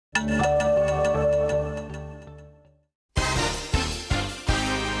Not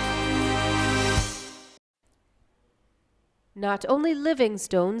only living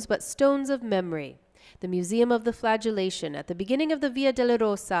stones, but stones of memory. The Museum of the Flagellation at the beginning of the Via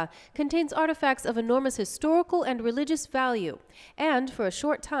Dolorosa contains artifacts of enormous historical and religious value, and for a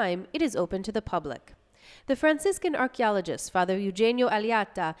short time it is open to the public. The Franciscan archeologist, Father Eugenio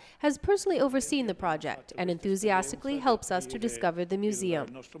Alliata, has personally overseen the project and enthusiastically helps us to discover the museum.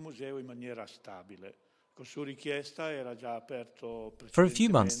 For a few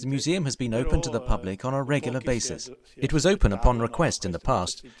months, the museum has been open to the public on a regular basis. It was open upon request in the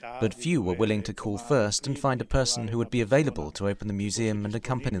past, but few were willing to call first and find a person who would be available to open the museum and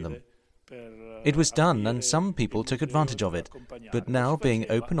accompany them. It was done, and some people took advantage of it, but now, being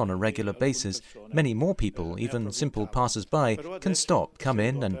open on a regular basis, many more people, even simple passers-by, can stop, come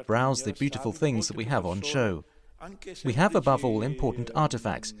in and browse the beautiful things that we have on show. We have above all important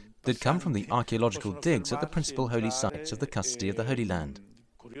artifacts that come from the archaeological digs at the principal holy sites of the custody of the Holy Land.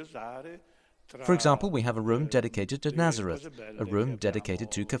 For example, we have a room dedicated to Nazareth, a room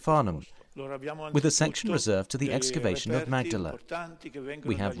dedicated to Capharnaum, with a section reserved to the excavation of Magdala.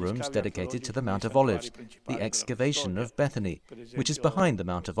 We have rooms dedicated to the Mount of Olives, the excavation of Bethany, which is behind the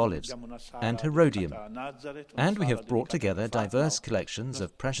Mount of Olives, and Herodium. And we have brought together diverse collections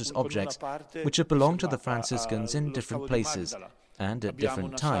of precious objects which have belonged to the Franciscans in different places and at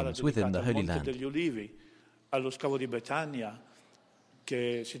different times within the Holy Land.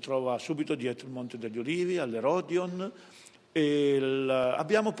 Che si trova subito dietro il Monte degli Ulivi, all'Herodium,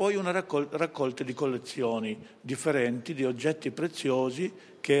 abbiamo poi una raccolta di collezioni differenti di oggetti preziosi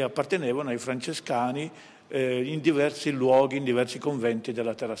che appartenevano ai francescani in diversi luoghi, in diversi conventi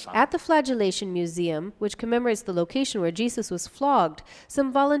della Terra Santa. At the Flagellation Museum, which commemorates the location where Jesus was flogged,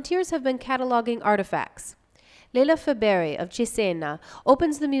 some volunteers have been cataloging artifacts. Lella Faberi of Cesena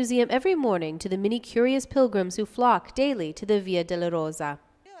opens the museum every morning to the many curious pilgrims who flock daily to the Via Dolorosa.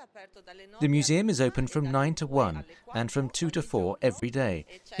 The museum is open from 9 to 1 and from 2 to 4 every day,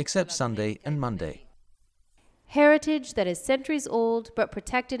 except Sunday and Monday. Heritage that is centuries old but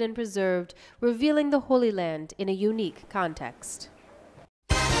protected and preserved, revealing the Holy Land in a unique context.